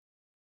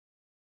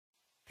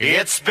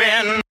It's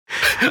been...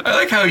 I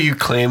like how you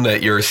claim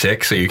that you're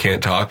sick so you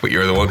can't talk, but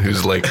you're the one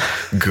who's like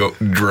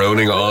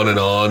droning on and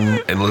on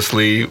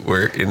endlessly.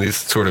 We're in this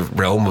sort of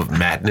realm of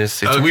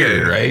madness. It's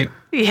weird, right?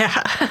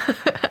 Yeah.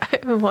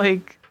 I'm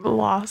like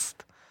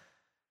lost.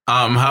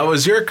 How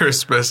was your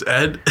Christmas,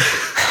 Ed?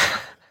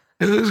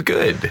 It was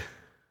good.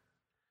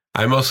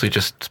 I mostly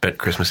just spent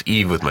Christmas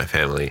Eve with my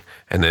family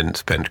and then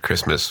spent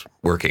Christmas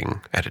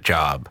working at a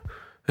job.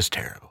 It was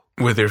terrible.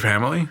 With your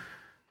family?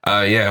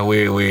 Yeah,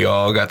 we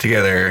all got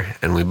together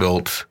and we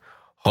built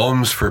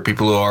homes for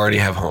people who already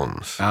have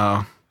homes.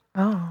 Oh.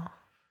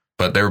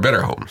 But they were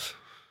better homes.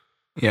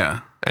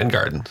 Yeah. And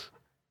gardens.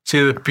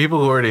 See, the people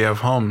who already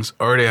have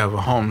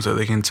a home so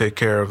they can take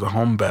care of the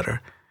home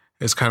better.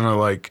 It's kind of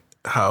like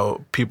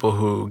how people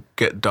who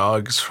get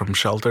dogs from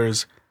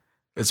shelters,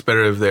 it's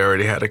better if they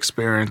already had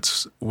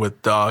experience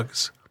with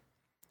dogs.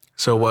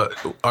 So what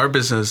our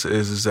business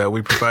is that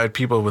we provide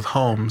people with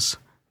homes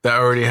that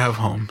already have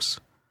homes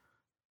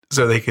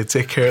so they can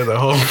take care of the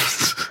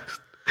homes.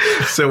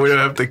 So we don't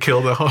have to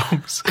kill the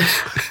homes.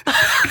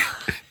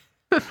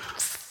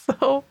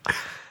 So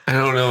I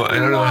don't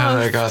know how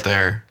that got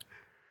there.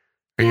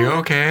 Are you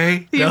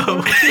okay?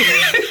 No.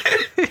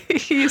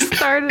 You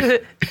started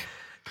it.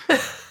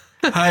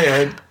 Hi,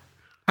 Ed.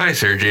 Hi,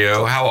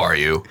 Sergio. How are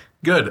you?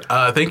 Good.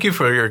 Thank you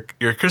for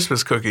your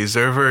Christmas cookies.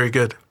 They're very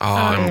good. Oh,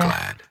 I'm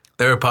glad.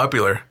 They're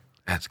popular.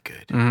 That's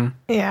good. Mm-hmm.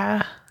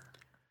 Yeah.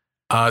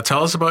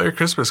 Tell us about your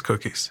Christmas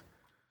cookies.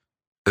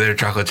 They're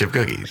chocolate chip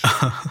cookies.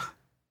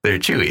 They're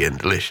chewy and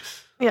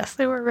delicious. Yes,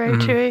 they were very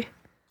chewy.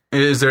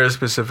 Is there a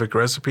specific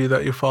recipe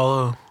that you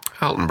follow?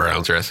 Alton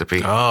Brown's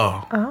recipe.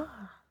 Oh.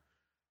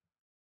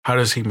 How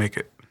does he make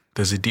it?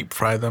 Does he deep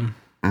fry them?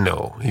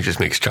 No, he just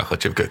makes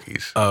chocolate chip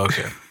cookies. Oh,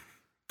 okay.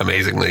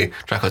 Amazingly,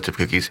 chocolate chip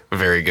cookies,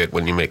 very good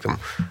when you make them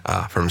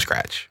from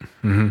scratch.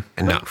 Mm-hmm.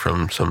 And not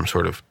from some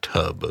sort of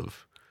tub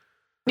of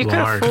You could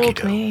have Large fooled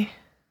cookie dough. me.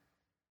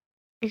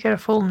 You could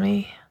have fooled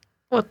me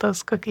with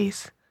those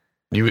cookies.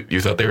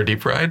 You thought they were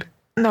deep fried?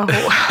 No,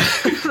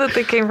 that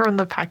they came from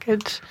the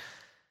package.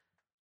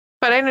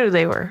 But I knew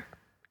they were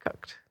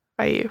cooked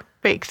by you,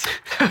 baked.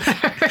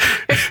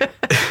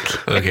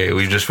 Okay,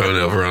 we just found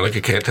out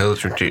Veronica can't tell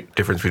the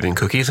difference between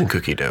cookies and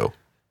cookie dough.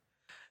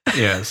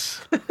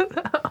 Yes.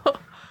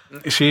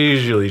 She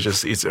usually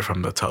just eats it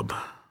from the tub.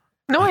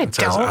 No, I It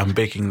says, don't. I'm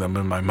baking them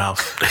in my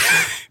mouth.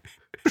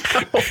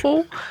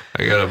 No.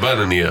 I got a bun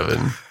in the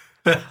oven,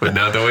 but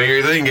not the way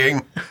you're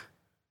thinking.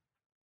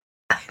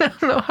 I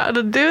don't know how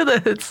to do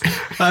this.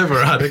 Hi,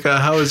 Veronica.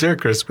 How was your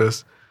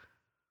Christmas?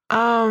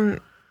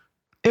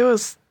 It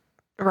was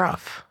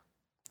rough.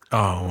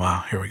 Oh,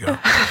 wow. Here we go.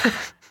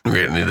 We're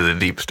getting into the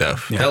deep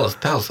stuff. Yeah.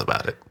 Tell us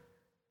about it.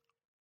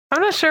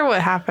 I'm not sure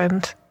what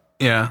happened,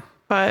 Yeah.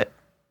 but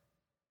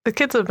the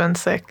kids have been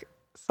sick,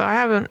 so I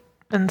haven't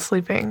been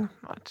sleeping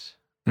much.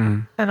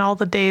 Mm. And all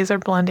the days are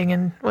blending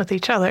in with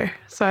each other.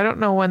 So I don't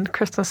know when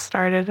Christmas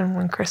started and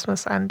when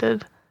Christmas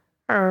ended,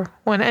 or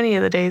when any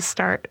of the days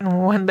start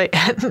and when they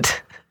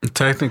end.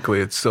 Technically,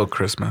 it's still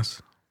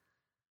Christmas.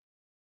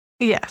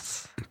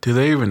 Yes. Do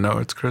they even know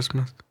it's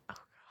Christmas?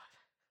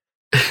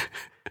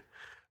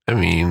 I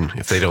mean,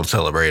 if they don't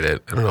celebrate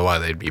it, I don't know why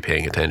they'd be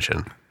paying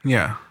attention.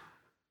 Yeah.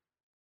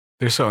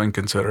 They're so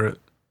inconsiderate.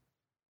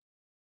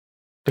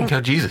 Think how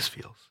Jesus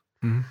feels.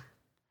 Mm.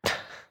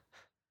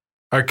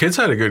 Our kids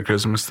had a good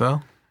Christmas,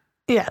 though,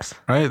 Yes.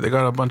 right? They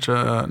got a bunch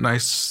of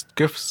nice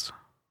gifts.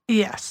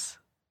 Yes.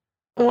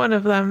 One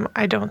of them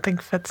I don't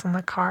think fits in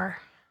the car.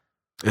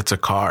 It's a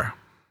car.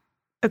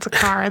 It's a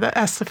car that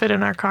has to fit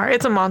in our car.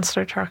 It's a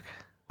monster truck.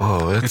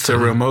 Whoa, It's a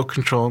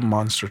remote-controlled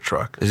monster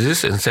truck. Is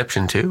this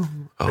Inception 2?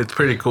 Oh, It's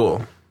pretty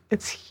cool.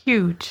 It's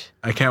huge.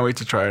 I can't wait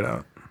to try it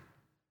out.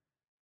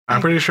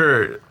 I'm pretty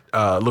sure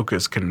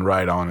Lucas can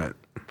ride on it.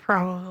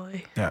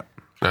 Probably. Yeah.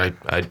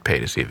 I'd pay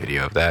to see a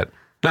video of that.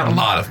 Not a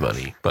lot of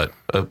money, but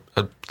a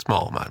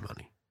small amount of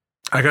money.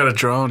 I got a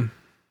drone.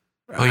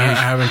 Oh, I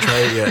haven't tried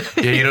it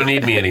yet. Yeah, you don't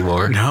need me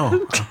anymore.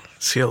 No.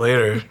 See you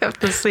later. You have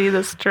to see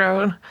this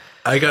drone.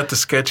 I got the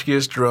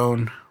sketchiest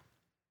drone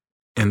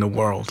in the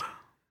world.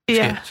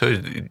 Yeah. So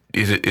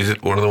is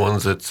it one of the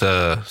ones that's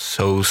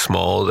so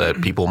small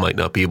that people might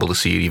not be able to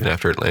see it even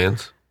after it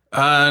lands?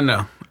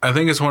 No. I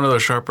think it's one of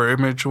those sharper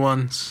image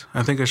ones.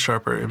 I think it's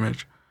sharper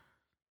image.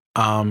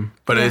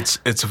 But Yeah.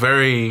 it's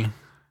very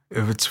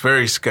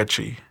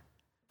sketchy.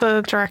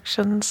 The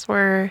directions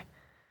were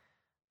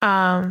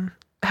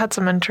had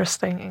some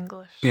interesting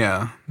English.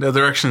 Yeah. The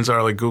directions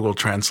are like Google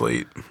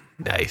Translate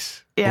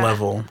Nice. Yeah.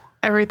 level.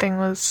 Everything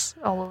was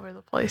all over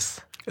the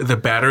place. The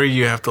battery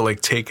you have to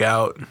like take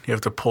out. You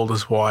have to pull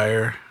this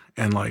wire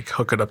and like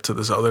hook it up to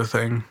this other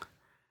thing.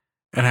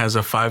 It has a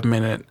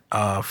 5-minute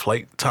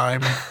flight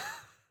time,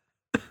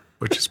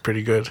 which is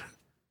pretty good.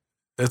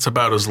 It's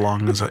about as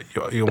long as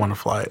you want to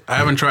fly it. I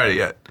haven't tried it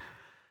yet.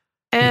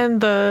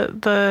 And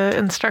the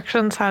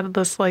instructions had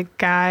this like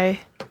guy,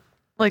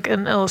 like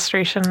an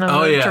illustration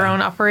of a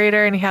drone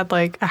operator, and he had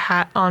like a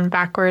hat on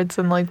backwards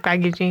and like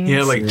baggy jeans.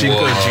 Yeah, like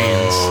Jinko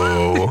jeans.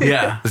 Whoa.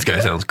 Yeah. This guy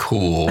sounds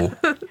cool.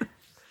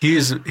 He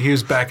was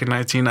back in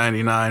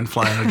 1999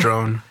 flying a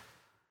drone.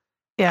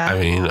 Yeah. I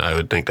mean, I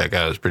would think that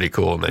guy was pretty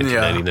cool in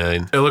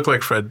 1999. It looked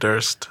like Fred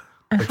Durst.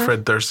 Like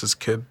Fred Durst's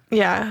kid.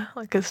 Yeah,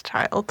 like his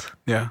child.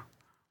 Yeah.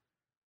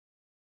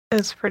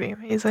 It's pretty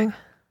amazing.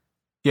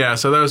 Yeah,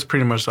 so that was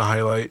pretty much the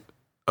highlight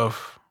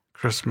of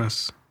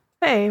Christmas.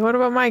 Hey, what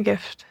about my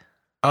gift?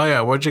 Oh,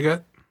 yeah. What'd you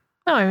get?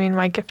 No, I mean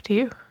my gift to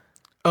you.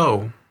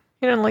 Oh.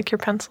 You didn't like your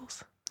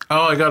pencils?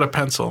 Oh, I got a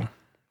pencil.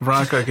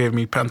 Veronica gave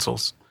me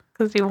pencils.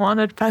 Because you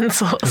wanted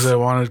pencils. Because I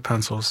wanted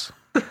pencils.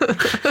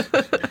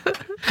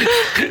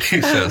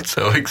 You sound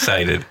so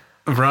excited.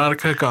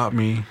 Veronica got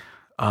me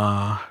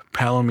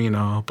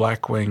Palomino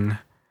Blackwing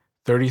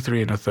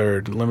 33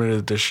 1/3 limited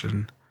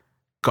edition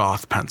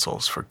goth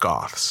pencils for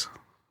goths.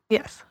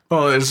 Yes.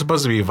 Well, it's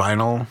supposed to be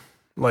vinyl,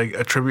 like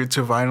a tribute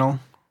to vinyl,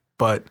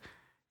 but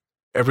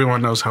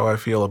everyone knows how I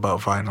feel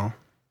about vinyl.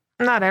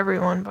 Not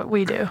everyone, but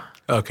we do.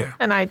 Okay.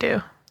 And I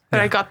do. But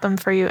I got them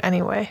for you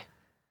anyway.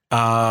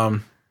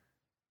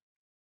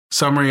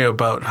 Summary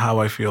about how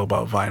I feel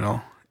about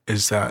vinyl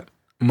is that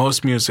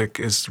most music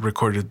is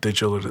recorded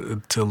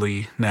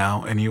digitally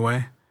now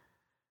anyway,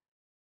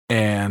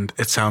 and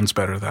it sounds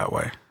better that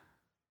way.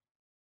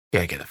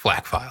 Yeah, get the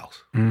FLAC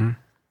files. Mm-hmm.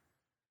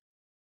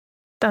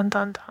 Dun,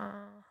 dun, dun.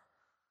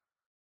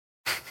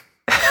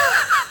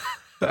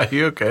 Are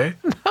you okay?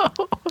 No.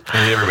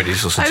 I mean,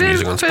 everybody's listening to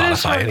music on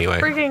Spotify anyway.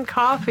 Freaking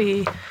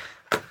coffee.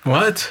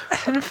 What? I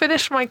didn't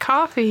finish my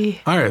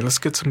coffee. All right, let's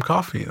get some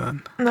coffee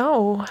then.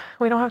 No,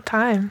 we don't have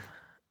time.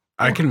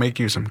 I can make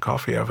you some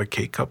coffee. I have a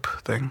K-cup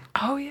thing.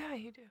 Oh, yeah,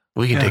 you do.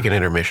 We can take an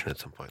intermission at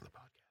some point in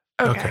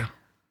the podcast. Okay.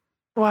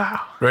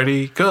 Wow.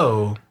 Ready?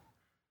 Go.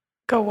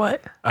 Go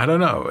what? I don't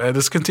know.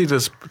 Let's continue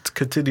this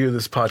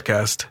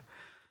podcast.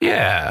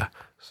 Yeah.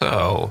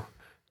 So,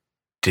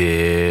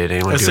 did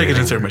anyone Let's do take an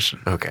anything?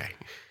 intermission. Okay.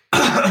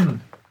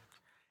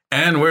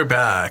 And we're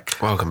back.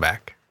 Welcome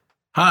back.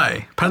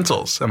 Hi.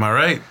 Pencils. Am I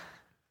right?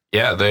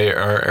 Yeah, they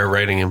are a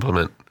writing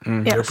implement.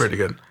 Yes. They're pretty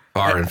good.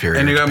 Far inferior.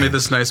 And you got to me pen.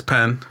 this nice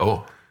pen.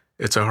 Oh,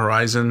 It's a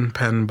Horizon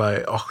pen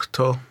by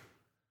Auto.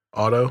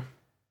 I don't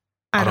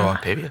Otto know.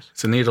 Octavius.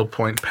 It's a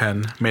needlepoint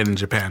pen made in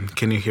Japan.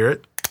 Can you hear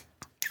it?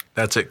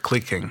 That's it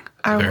clicking.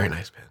 Very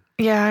nice pen.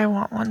 Yeah, I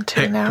want one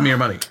too Hey, now. give me your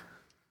money.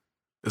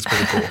 It's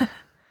pretty cool.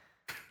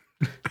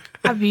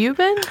 Have you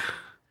been?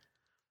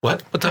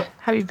 What? What's up?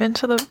 Have you been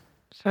to the...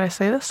 Should I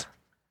say this?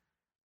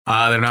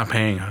 They're not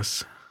paying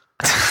us.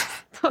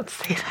 Don't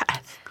say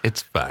that.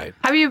 It's fine.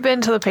 Have you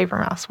been to the Paper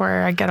Mouse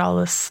where I get all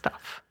this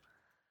stuff?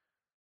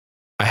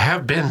 I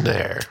have been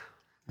there.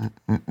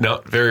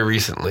 Not very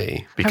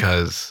recently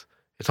because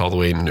it's all the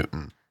way in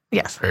Newton,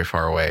 Yes. very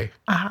far away.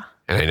 Uh-huh.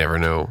 And I never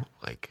know,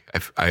 like,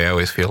 I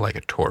always feel like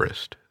a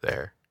tourist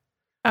there.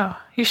 Oh,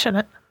 you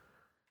shouldn't.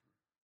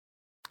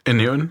 In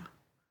Newton?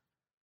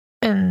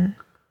 In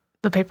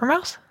the Paper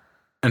Mouse?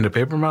 And the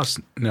Paper Mouse?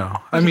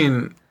 No. I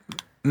mean,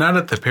 not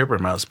at the Paper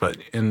Mouse, but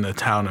in the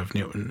town of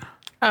Newton.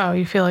 Oh,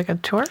 you feel like a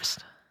tourist?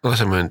 Unless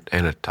I'm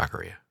in a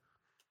taqueria.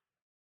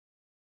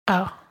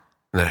 Oh.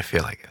 And then I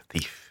feel like a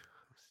thief.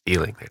 I'm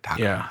stealing their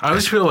taco. Yeah. I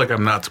always feel like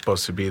I'm not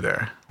supposed to be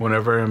there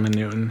whenever I'm in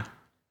Newton.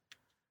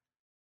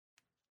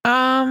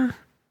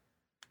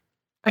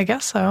 I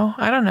guess so.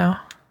 I don't know.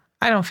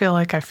 I don't feel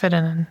like I fit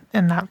in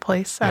that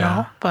place at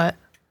all, but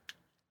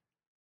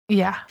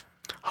yeah.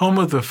 Home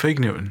of the Fig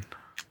Newton,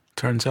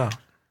 turns out.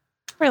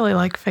 Really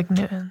like Fig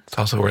Newtons. It's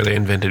also where they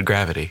invented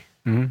gravity.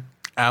 Mm-hmm.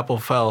 Apple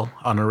fell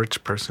on a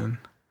rich person,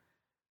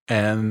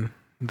 and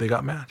they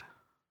got mad.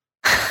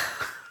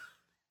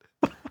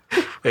 And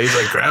he's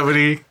like,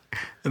 gravity?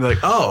 And they're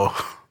like,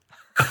 oh.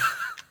 And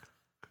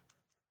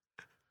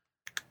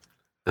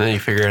then you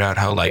figure out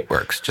how light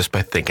works just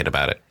by thinking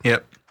about it.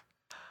 Yep.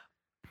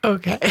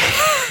 Okay.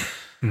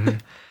 Mm-hmm.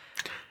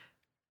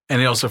 And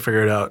he also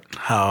figured out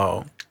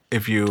how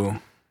if you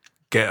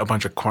get a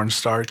bunch of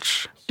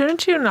cornstarch.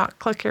 Shouldn't you not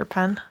click your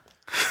pen?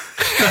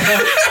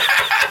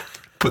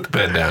 Put the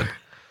pen down.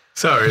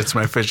 Sorry, it's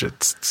my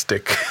fidget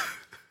stick.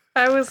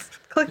 I was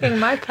clicking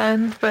my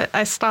pen, but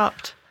I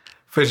stopped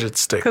Fidget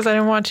stick. because I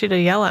didn't want you to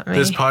yell at me.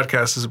 This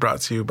podcast is brought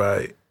to you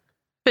by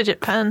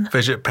Fidget pen.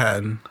 Fidget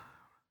Pen,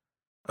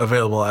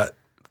 available at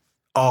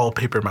all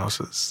Paper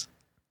Mouses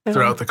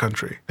throughout the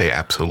country. They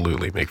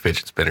absolutely make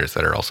fidget spinners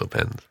that are also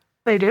pens.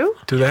 They do?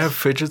 Do they have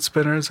fidget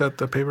spinners at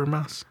the Paper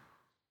Mouse?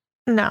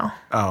 No.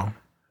 Oh.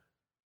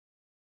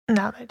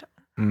 No, they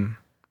don't.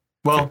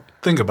 Well,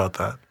 think about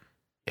that.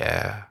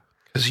 Yeah.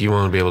 Because you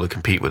won't be able to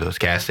compete with those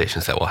gas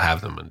stations that will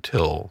have them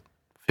until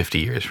 50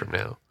 years from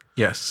now.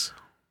 Yes.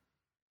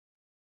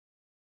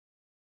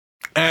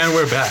 And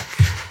we're back.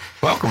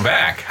 Welcome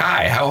back.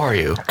 Hi, how are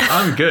you?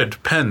 I'm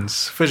good.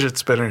 Pens, fidget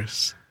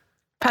spinners,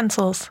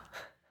 Pencils.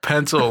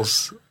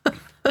 pencils.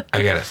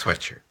 I got a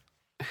sweatshirt.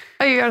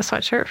 Oh, you got a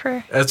sweatshirt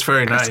for? That's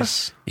very Christmas.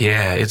 nice.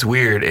 Yeah, it's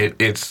weird.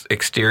 Its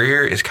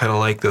exterior is kind of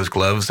like those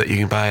gloves that you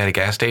can buy at a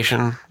gas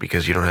station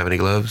because you don't have any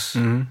gloves.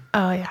 Mm-hmm.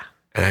 Oh, yeah.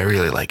 And I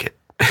really like it.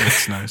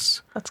 It's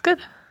nice. That's good.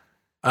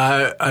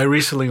 I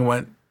recently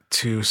went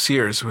to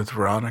Sears with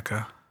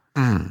Veronica.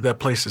 That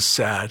place is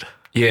sad.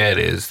 Yeah, it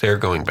is. They're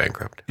going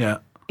bankrupt.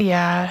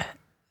 Yeah,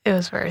 it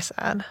was very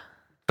sad.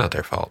 Not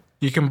their fault.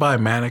 You can buy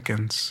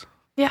mannequins.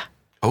 Yeah.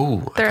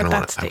 Oh, They're I at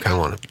that kind stage. of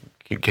want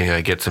to. Can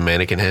I get some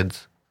mannequin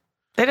heads?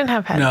 They didn't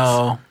have heads.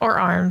 No. Or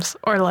arms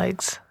or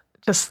legs.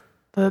 Just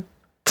the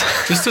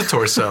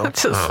torso. the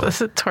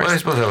torso. Well, I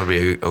suppose that would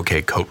be a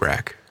okay coat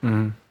rack.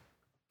 Mm.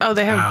 Oh,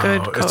 they have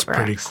good coat It's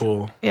pretty racks.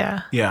 cool.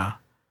 Yeah. Yeah.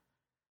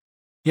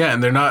 Yeah,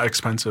 and they're not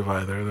expensive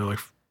either. They're like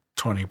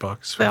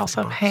 $20. They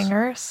also have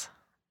hangers.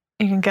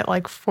 You can get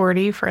like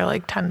 40 for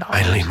like $10.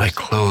 Finally, my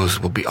clothes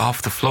will be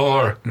off the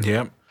floor.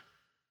 Yep.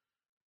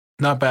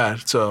 Not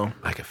bad. So,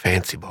 Like a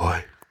fancy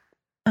boy.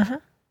 Mm-hmm.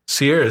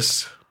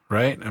 Sears,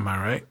 right? Am I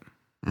right?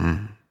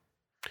 Mm.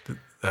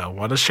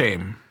 What a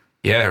shame.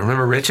 Yeah,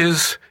 remember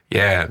Riches?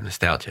 Yeah,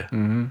 nostalgia.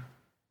 Mm-hmm.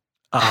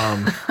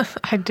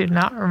 I do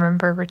not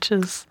remember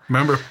Rich's.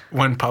 Remember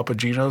when Papa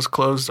Gino's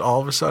closed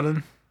all of a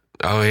sudden?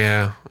 Oh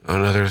yeah,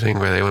 another thing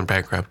where they went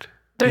bankrupt.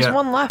 There's Yeah.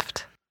 one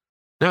left.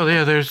 No,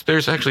 yeah,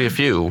 there's actually a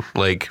few.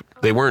 Like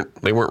they weren't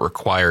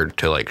required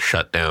to like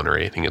shut down or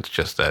anything. It's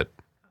just that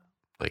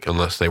like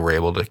unless they were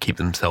able to keep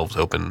themselves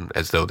open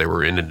as though they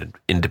were in an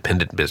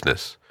independent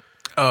business.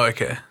 Oh,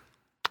 okay.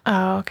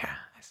 Oh, okay.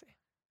 I see.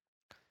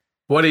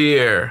 What a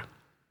year.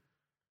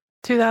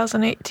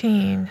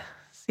 2018.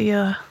 See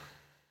ya.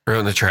 Throw it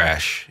in the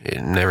trash.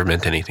 It never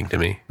meant anything to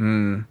me.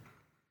 Mm.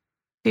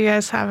 Do you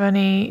guys have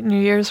any New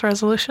Year's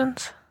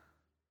resolutions?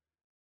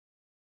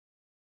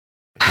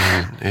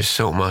 There's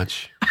so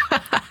much.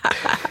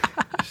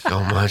 So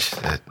much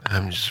that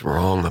I'm just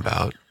wrong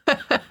about.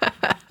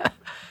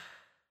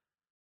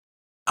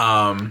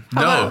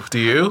 No, do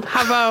you?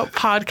 How about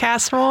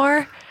podcast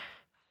more?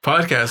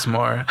 Podcast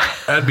more.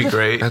 That'd be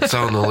great. That's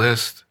on the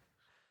list.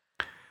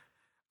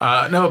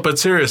 No, but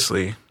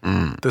seriously,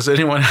 does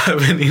anyone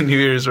have any New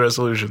Year's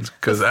resolutions?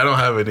 Because I don't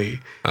have any,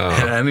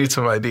 and I need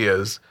some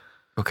ideas.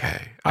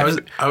 Okay. I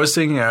was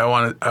thinking I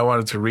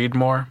wanted to read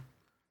more.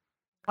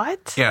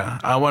 What? Yeah,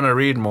 I want to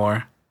read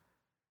more.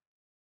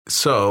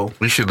 So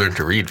We should learn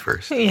to read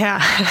first.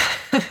 Yeah.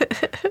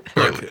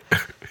 look,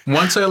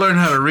 once I learn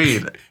how to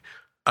read,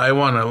 I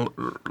want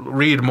to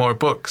read more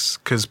books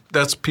because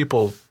that's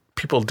people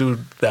do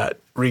that.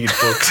 Read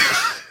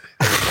books.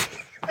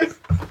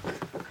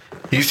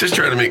 He's just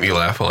trying to make me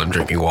laugh while I'm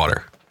drinking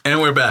water.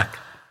 And we're back.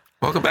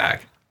 Welcome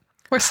back.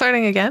 We're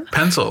starting again.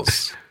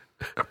 Pencils,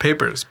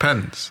 papers,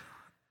 pens.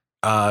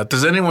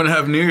 Does anyone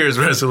have New Year's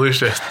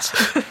resolutions?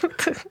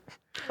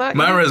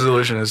 My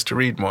resolution is to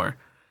read more.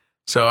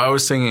 So I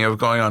was thinking of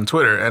going on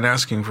Twitter and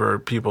asking for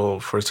people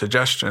for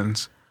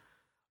suggestions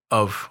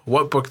of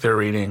what book they're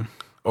reading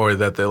or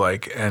that they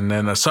like, and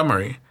then a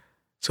summary.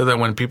 So that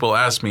when people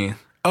ask me,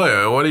 oh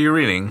yeah, what are you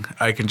reading?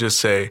 I can just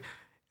say,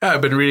 yeah,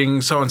 I've been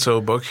reading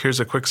so-and-so book. Here's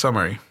a quick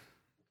summary.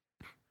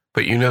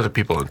 But you know the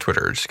people on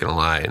Twitter are just going to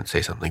lie and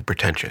say something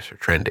pretentious or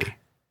trendy.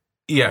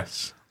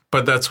 Yes,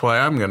 but that's why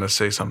I'm going to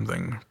say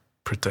something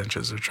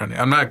pretentious or trendy.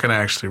 I'm not going to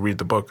actually read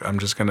the book. I'm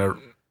just going to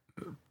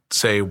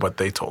say what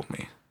they told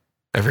me.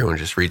 Everyone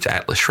just reads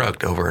Atlas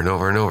Shrugged over and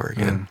over and over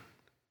again.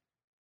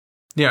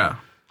 Yeah,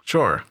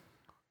 sure.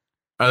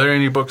 Are there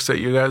any books that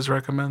you guys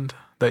recommend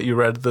that you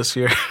read this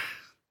year?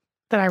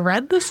 That I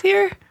read this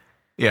year?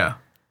 Yeah.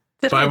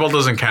 Did Bible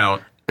doesn't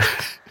count.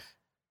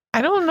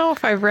 I don't know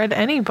if I read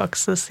any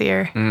books this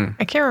year.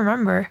 I can't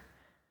remember.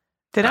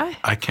 Did I?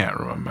 I can't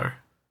remember.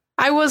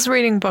 I was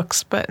reading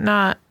books, but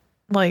not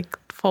like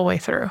full way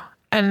through,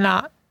 and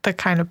not the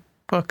kind of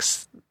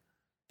books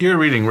You're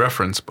reading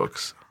reference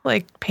books.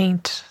 like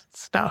paint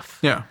stuff.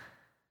 Yeah.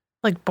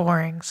 Like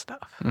boring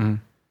stuff. Mm-hmm.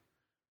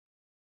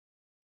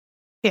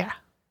 Yeah.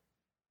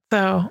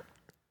 So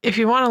if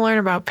you want to learn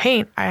about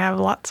paint, I have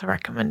lots of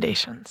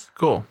recommendations.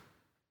 Cool.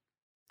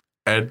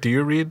 Ed, do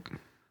you read?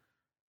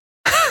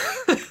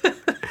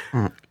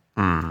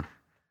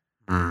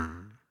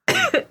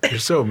 You're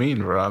so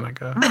mean,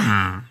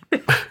 Veronica.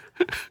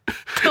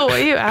 The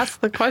way you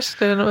asked the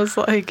question was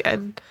like,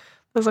 Ed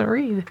doesn't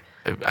read.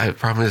 The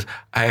problem is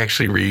I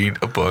actually read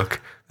a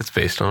book that's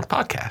based on a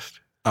podcast.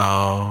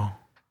 Oh.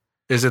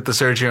 Is it the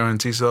Sergio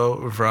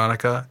Enciso,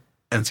 Veronica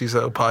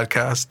Enciso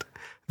podcast?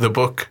 The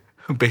book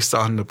based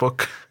on the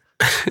book?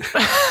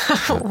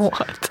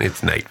 What?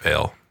 It's Night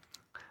Vale.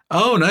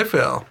 Oh, Night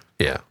Vale.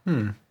 Yeah. I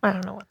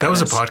don't know what That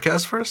was a is.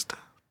 podcast first?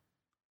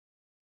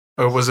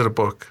 Or was it a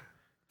book?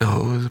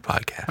 No, it was a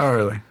podcast. Oh,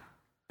 really?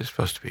 It's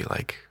supposed to be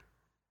like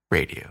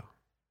radio.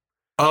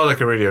 Oh, like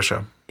a radio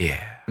show.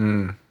 Yeah.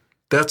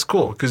 That's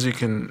cool because you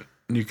can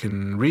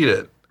read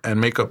it and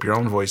make up your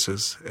own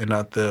voices and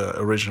not the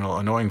original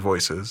annoying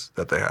voices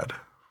that they had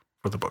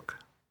for the book.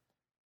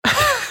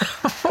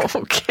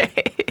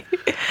 Okay.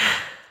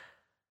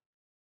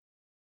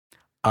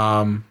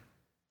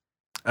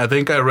 I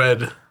think I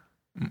read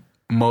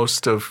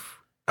most of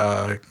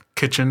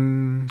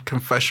Kitchen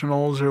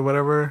Confessionals or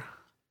whatever.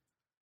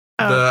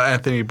 The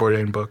Anthony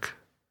Bourdain book.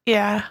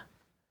 Yeah.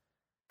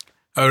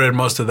 I read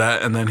most of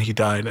that and then he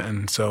died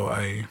and so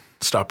I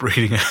stopped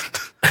reading it.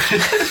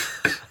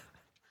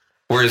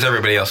 Whereas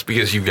everybody else,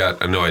 because you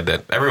got annoyed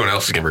that everyone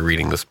else is going to be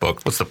reading this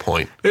book. What's the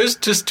point? It was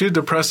just too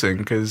depressing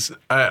because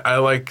I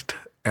liked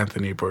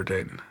Anthony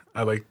Bourdain.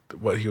 I liked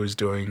what he was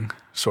doing,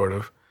 sort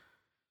of.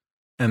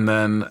 And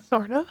then...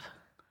 Sort of.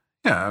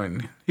 Yeah, I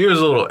mean, he was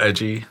a little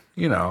edgy,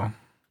 you know.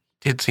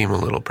 Did seem a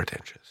little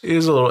pretentious. He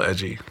was a little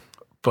edgy,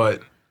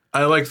 but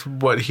I liked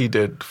what he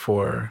did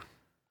for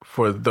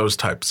those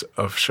types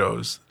of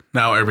shows.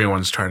 Now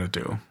everyone's trying to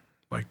do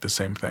like the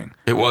same thing.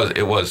 It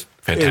was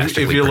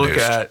fantastically If you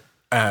produced. look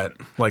at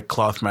like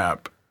Cloth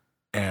Map,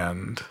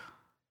 and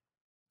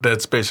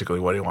that's basically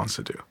what he wants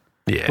to do.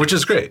 Yeah, Which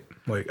is great.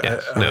 Like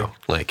yes.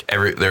 Like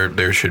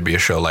there should be a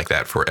show like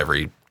that for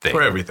everything.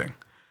 For everything.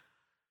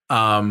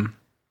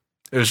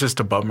 It was just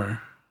a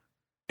bummer.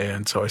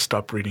 And so I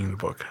stopped reading the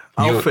book.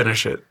 I'll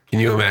finish it. Can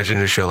you imagine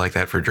a show like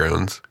that for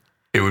drones?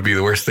 It would be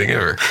the worst thing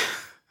ever.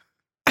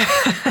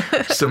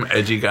 Some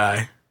edgy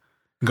guy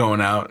going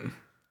out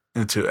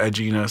into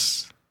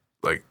edginess.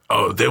 Like,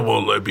 oh, they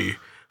won't let me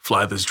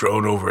fly this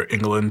drone over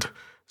England,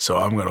 so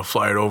I'm going to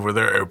fly it over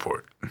their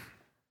airport.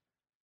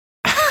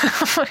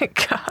 Oh my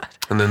God.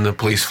 And then the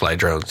police fly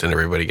drones and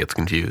everybody gets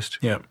confused.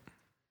 Yep.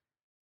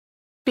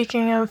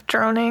 Speaking of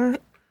droning,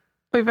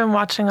 we've been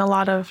watching a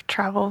lot of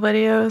travel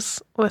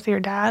videos with your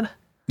dad.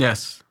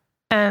 Yes.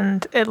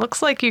 And it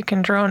looks like you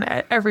can drone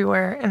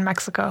everywhere in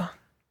Mexico.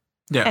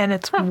 Yeah. And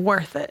it's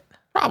worth it.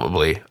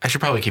 Probably. I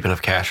should probably keep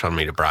enough cash on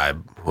me to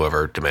bribe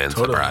whoever demands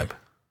the bribe.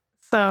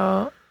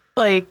 So,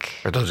 like...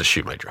 Or they'll just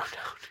shoot my drone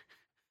down.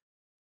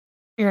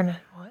 You're gonna...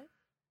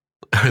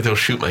 What? Or they'll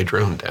shoot my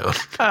drone down.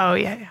 Oh,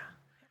 yeah.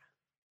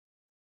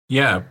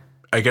 Yeah.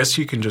 I guess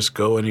you can just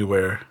go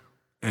anywhere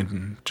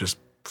and just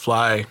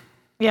fly.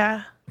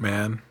 Yeah.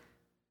 Man.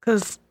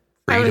 Because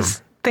I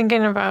was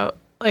thinking about,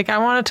 like, I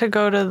wanted to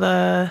go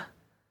to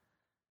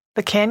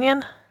the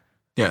canyon.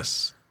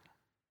 Yes.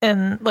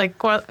 And, like,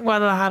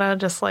 Guadalajara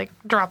just, like,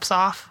 drops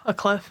off a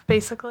cliff,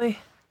 basically.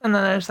 And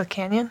then there's a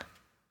canyon.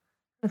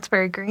 It's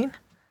very green.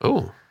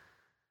 Oh.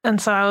 And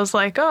so I was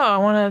like, oh, I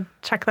want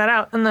to check that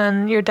out. And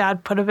then your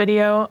dad put a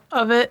video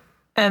of it.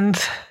 And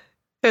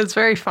it was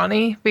very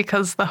funny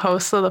because the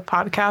hosts of the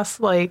podcast,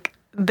 like,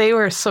 they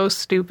were so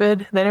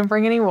stupid. They didn't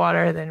bring any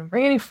water. They didn't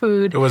bring any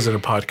food. It wasn't a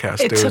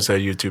podcast. It was a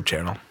YouTube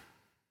channel.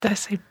 Did I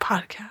say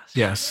podcast?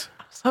 Yes.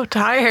 I'm so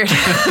tired.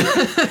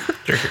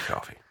 Drink your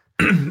coffee.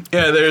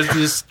 Yeah, there's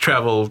this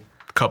travel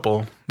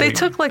couple. They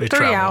took like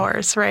 3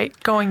 hours, right?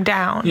 Going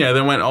down. Yeah,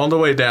 they went all the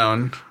way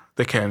down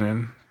the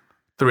canyon,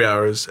 3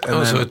 hours. And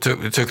then so it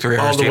took 3 hours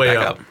all the to way get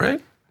back up. up,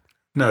 right?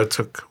 No, it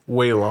took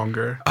way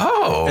longer.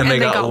 Oh. And they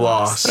got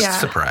lost. Yeah.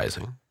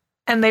 Surprising.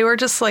 And they were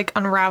just like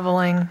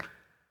unraveling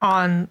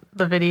on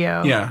the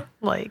video. Yeah.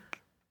 Like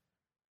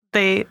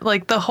they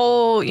like the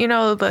whole, you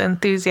know, the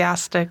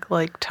enthusiastic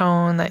like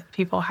tone that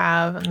people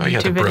have in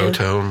YouTube the bro videos.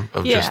 tone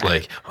of just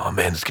like, oh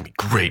man, it's gonna be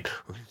great.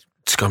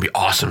 It's gonna be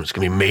awesome. It's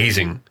gonna be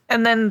amazing.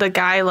 And then the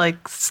guy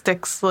like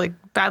sticks like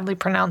badly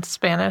pronounced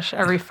Spanish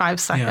every 5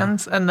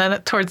 seconds, and then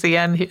towards the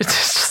end he was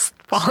just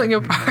falling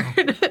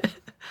apart.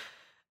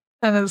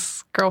 And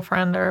his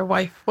girlfriend or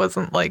wife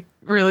wasn't like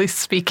really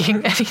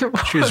speaking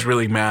anymore. She was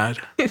really mad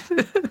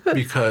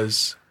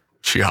because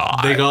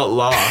they got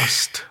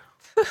lost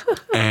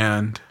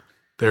and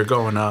they're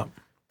going up.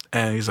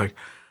 And he's like,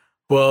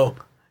 well,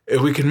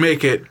 if we can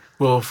make it,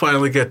 we'll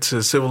finally get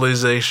to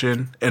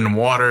civilization and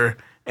water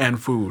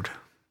and food.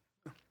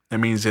 That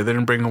means they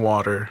didn't bring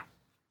water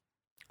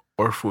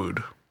or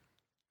food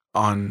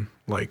on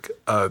like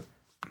a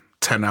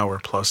 10-hour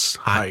plus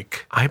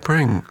hike. I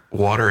bring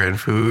water and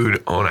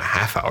food on a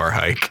half-hour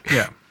hike.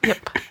 Yeah.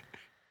 Yep.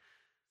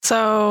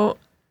 So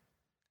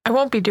I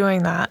won't be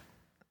doing that.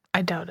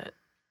 I doubt it.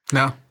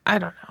 No. I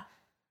don't know.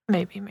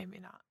 Maybe, maybe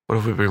not. What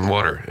if we bring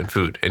water and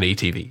food and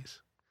ATVs?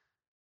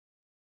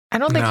 I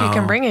don't think you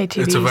can bring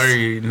ATVs. It's a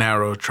very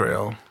narrow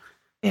trail.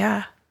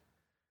 Yeah.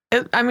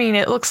 I mean,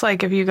 it looks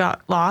like if you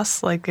got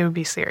lost, like it would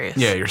be serious.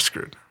 Yeah, you're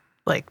screwed.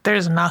 Like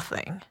there's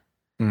nothing.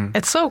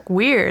 It's so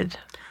weird.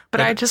 But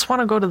I just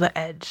want to go to the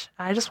edge.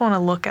 I just want to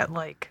look at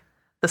like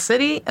the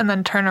city and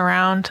then turn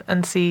around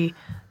and see.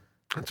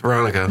 That's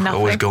Veronica. Nothing.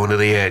 Always going to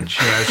the edge.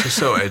 Yeah, she's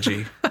so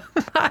edgy.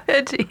 Not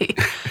edgy.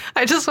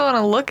 I just want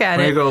to look at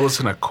When it. you go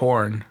listen to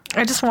Korn.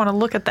 I just want to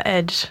look at the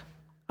edge.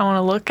 I want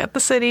to look at the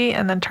city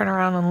and then turn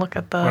around and look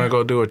at the. I want to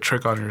go do a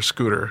trick on your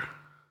scooter.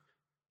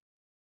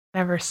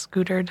 Never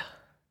scootered.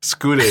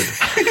 Scooted.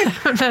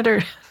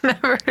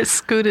 never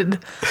scooted.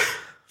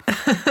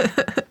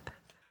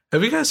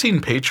 Have you guys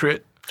seen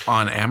Patriot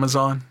on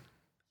Amazon?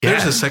 Yeah.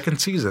 There's a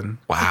second season.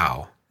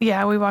 Wow.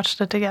 Yeah, we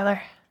watched it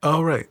together.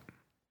 Oh, right.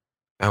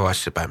 I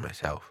watched it by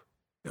myself.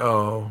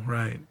 Oh,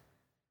 right.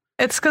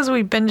 It's because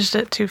we binged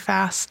it too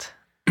fast.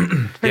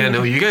 Yeah,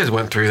 no, you guys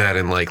went through that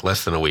in like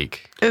less than a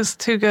week. It was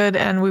too good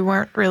and we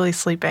weren't really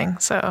sleeping.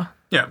 So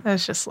Yeah. it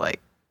was just like,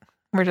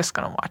 we're just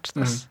going to watch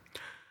this.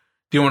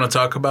 Do you want to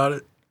talk about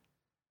it?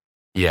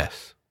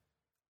 Yes.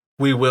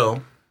 We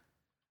will.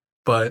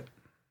 But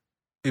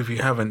if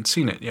you haven't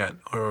seen it yet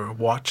or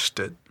watched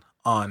it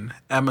on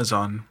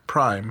Amazon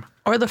Prime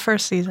Or the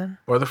first season.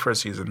 or the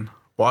first season,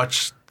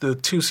 watch the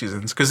 2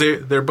 seasons because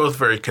they're both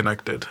very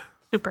connected.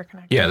 Super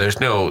connected. Yeah, there's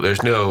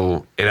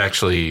no, it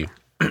actually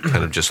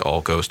kind of just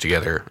all goes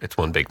together. It's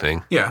one big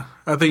thing. Yeah,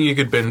 I think you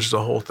could binge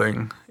the whole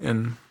thing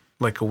in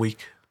like a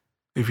week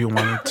if you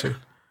wanted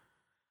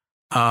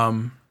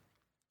to.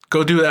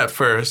 Go do that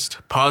first.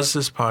 Pause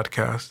this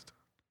podcast.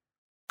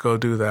 Go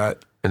do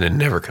that. And then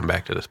never come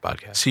back to this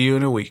podcast. See you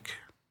in a week.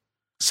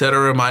 Set a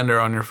reminder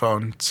on your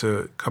phone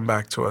to come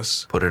back to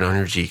us. Put it on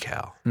your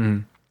GCal.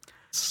 Mm.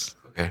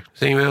 Okay.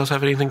 Does anyone else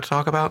have anything to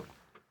talk about?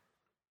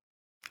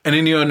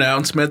 Any new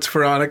announcements,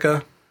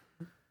 Veronica?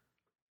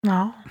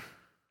 No.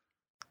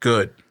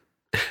 Good.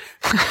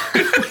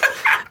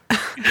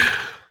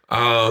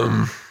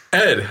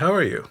 Ed, how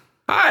are you?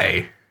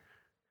 Hi.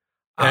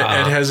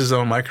 Ed has his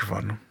own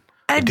microphone.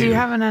 Ed, do you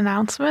have an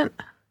announcement?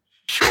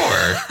 Sure.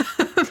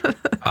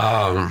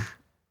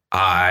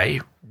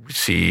 I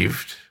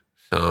received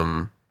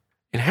some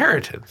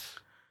inheritance.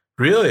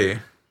 Really?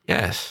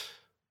 Yes.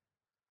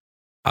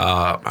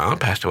 My aunt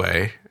passed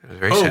away. It was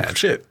very Oh, sad.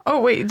 shit. Oh,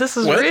 wait, this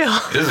is What? real.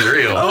 This is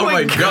real. Oh,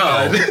 my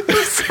God. No,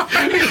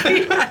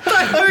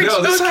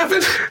 this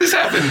happened.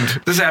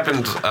 This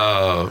happened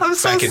so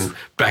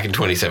back in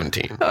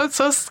 2017. I'm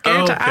so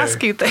scared Oh, to okay.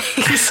 ask you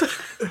things.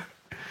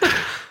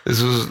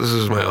 This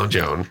was my aunt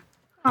Joan,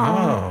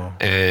 Oh.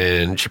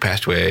 and she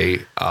passed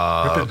away.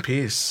 Rip in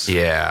peace.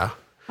 Yeah.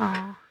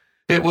 Oh.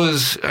 It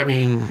was. I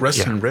mean, Rest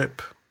yeah. and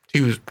rip.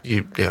 Yeah,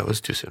 it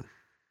was too soon.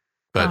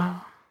 But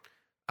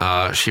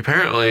Oh. she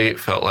apparently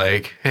felt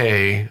like,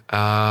 hey,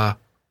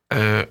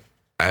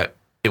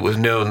 it was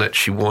known that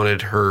she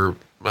wanted her,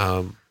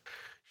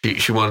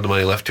 she wanted the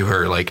money left to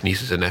her like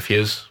nieces and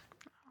nephews.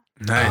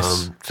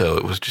 Nice. So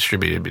it was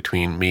distributed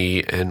between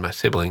me and my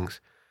siblings.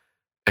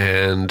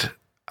 And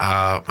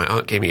my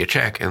aunt gave me a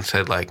check and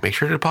said, like, make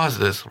sure to deposit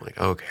this. I'm like,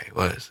 okay,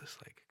 what is this?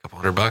 Like a couple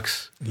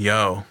 $100?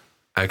 Yo.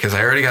 Because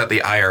I already got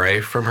the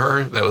IRA from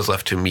her that was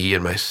left to me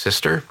and my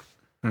sister.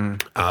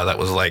 That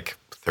was like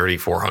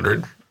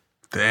 $3,400.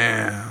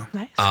 Damn.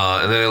 Nice.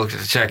 And then I looked at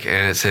the check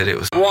and it said it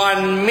was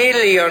 $1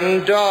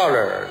 million.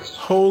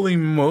 Holy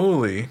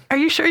moly. Are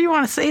you sure you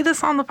want to say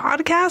this on the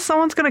podcast?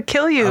 Someone's going to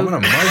kill you. I'm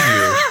going to mug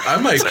you. I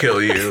might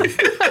kill you.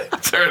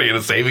 it's already in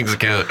a savings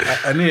account.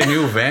 I need a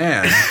new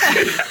van.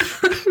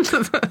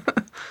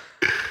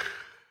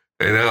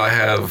 And now I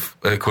have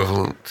an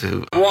equivalent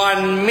to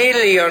 $1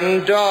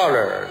 million.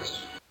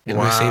 in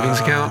my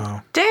savings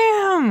account.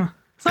 Damn.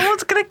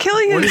 Someone's going to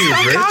kill you. What are you,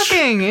 Stop rich?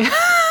 talking.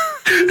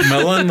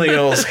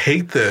 Millennials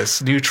hate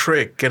this. New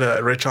trick. Get a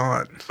rich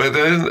aunt. But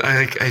then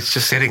it's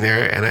just sitting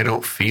there and I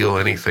don't feel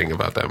anything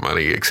about that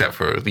money except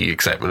for the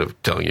excitement of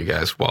telling you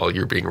guys while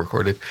you're being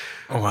recorded.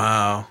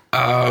 Wow.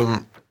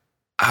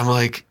 I'm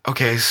like,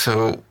 okay,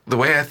 so the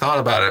way I thought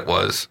about it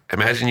was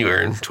imagine you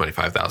earn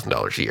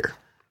 $25,000 a year.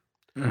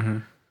 Mm-hmm.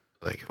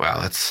 Like, wow,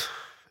 that's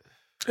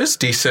It's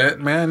decent,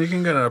 man. You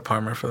can get an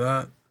apartment for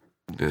that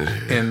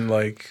in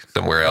like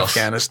somewhere else.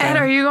 Afghanistan. Ed,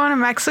 are you going to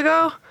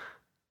Mexico?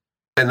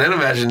 And then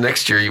imagine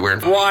next year you earn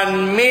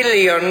 $1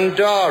 million.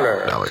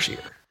 $5 a year.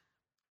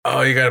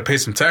 Oh, you got to pay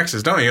some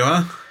taxes, don't you,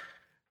 huh?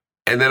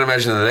 And then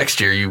imagine the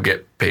next year you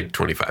get paid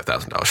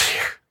 $25,000 a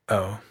year.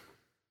 Oh.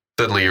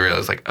 Suddenly you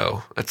realize, like,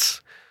 oh,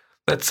 that's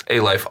a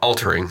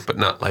life-altering but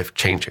not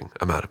life-changing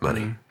amount of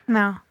money.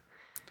 No.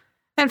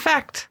 In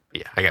fact,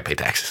 Yeah, I got paid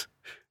taxes.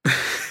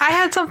 I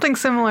had something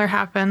similar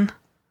happen.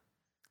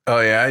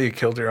 Oh, yeah? You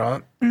killed your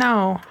aunt?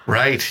 No.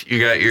 Right. You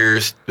got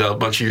a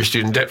bunch of your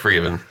student debt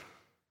forgiven.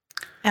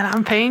 And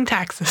I'm paying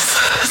taxes.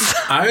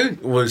 I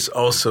was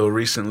also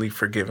recently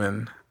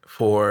forgiven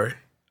for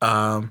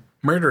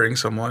murdering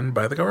someone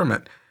by the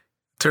government.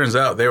 Turns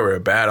out they were a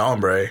bad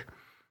hombre,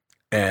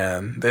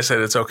 and they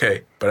said it's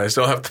okay, but I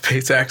still have to pay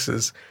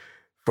taxes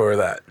for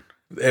that.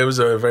 It was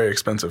a very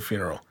expensive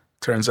funeral.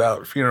 Turns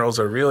out funerals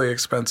are really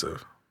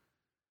expensive.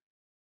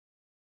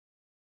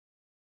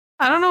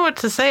 I don't know what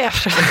to say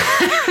after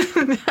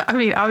that. I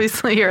mean,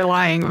 obviously you're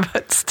lying,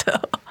 but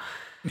still.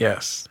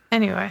 Yes.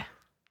 Anyway,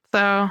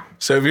 so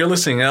So if you're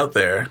listening out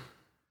there,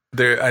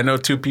 I know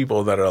two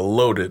people that are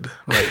loaded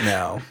right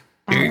now.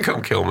 You can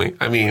come kill me.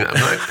 I mean, I'm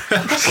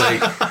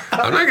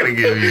not going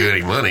to give you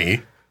any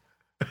money.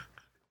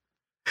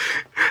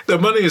 The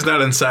money is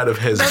not inside of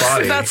his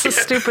body. that's the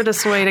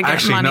stupidest way to get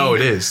Actually, money. no,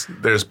 it is.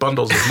 There's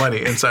bundles of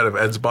money inside of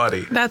Ed's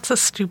body. That's a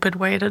stupid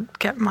way to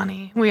get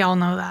money. We all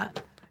know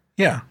that.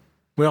 Yeah.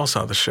 We all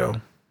saw the show,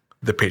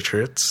 The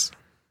Patriots.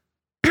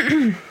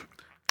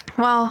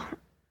 Well,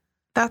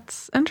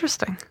 that's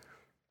interesting.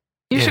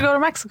 You should go to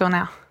Mexico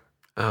now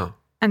Oh.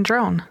 and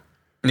drone.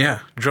 Yeah,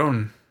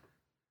 drone.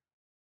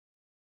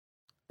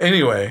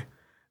 Anyway,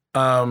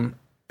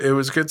 it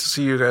was good to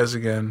see you guys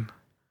again.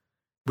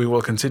 We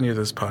will continue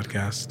this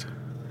podcast.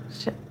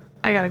 Shit,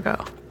 I gotta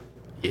go.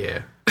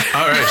 Yeah.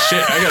 All right,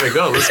 shit, I gotta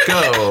go. Let's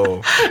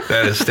go.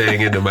 That is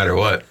staying in no matter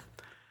what.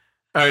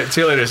 All right,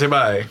 see you later. Say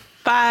bye.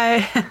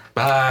 Bye.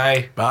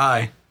 Bye.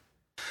 Bye.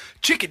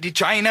 Chickadee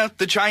China,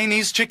 the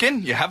Chinese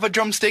chicken. You have a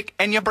drumstick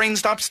and your brain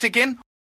stops sticking.